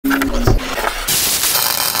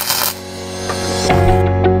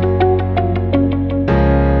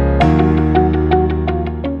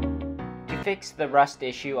fix the rust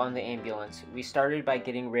issue on the ambulance, we started by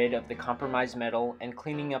getting rid of the compromised metal and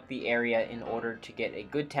cleaning up the area in order to get a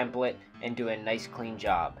good template and do a nice clean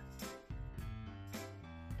job.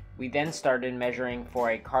 We then started measuring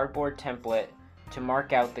for a cardboard template to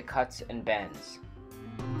mark out the cuts and bends.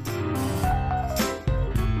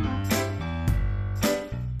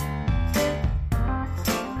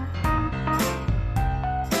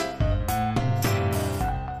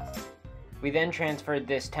 We then transferred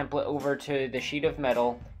this template over to the sheet of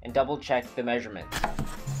metal and double-checked the measurements.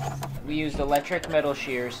 We used electric metal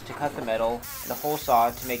shears to cut the metal and a hole saw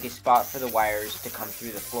to make a spot for the wires to come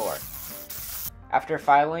through the floor. After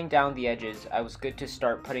filing down the edges, I was good to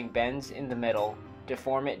start putting bends in the middle to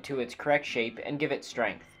form it to its correct shape and give it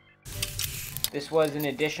strength. This was an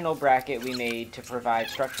additional bracket we made to provide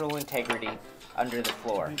structural integrity under the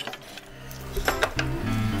floor.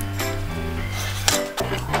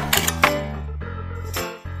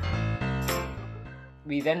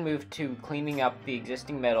 We then moved to cleaning up the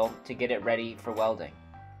existing metal to get it ready for welding.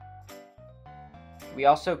 We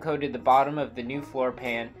also coated the bottom of the new floor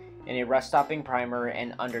pan in a rust-stopping primer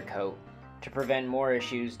and undercoat to prevent more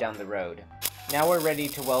issues down the road. Now we're ready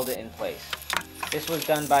to weld it in place. This was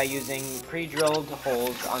done by using pre-drilled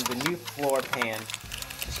holes on the new floor pan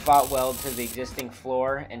to spot weld to the existing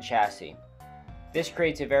floor and chassis. This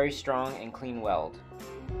creates a very strong and clean weld.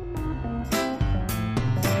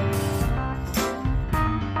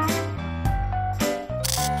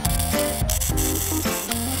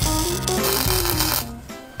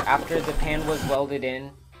 After the pan was welded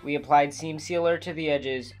in, we applied seam sealer to the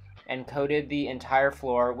edges and coated the entire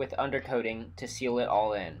floor with undercoating to seal it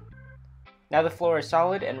all in. Now the floor is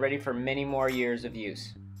solid and ready for many more years of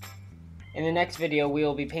use. In the next video, we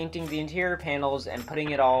will be painting the interior panels and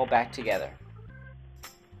putting it all back together.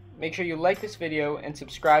 Make sure you like this video and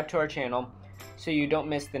subscribe to our channel so you don't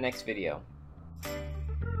miss the next video.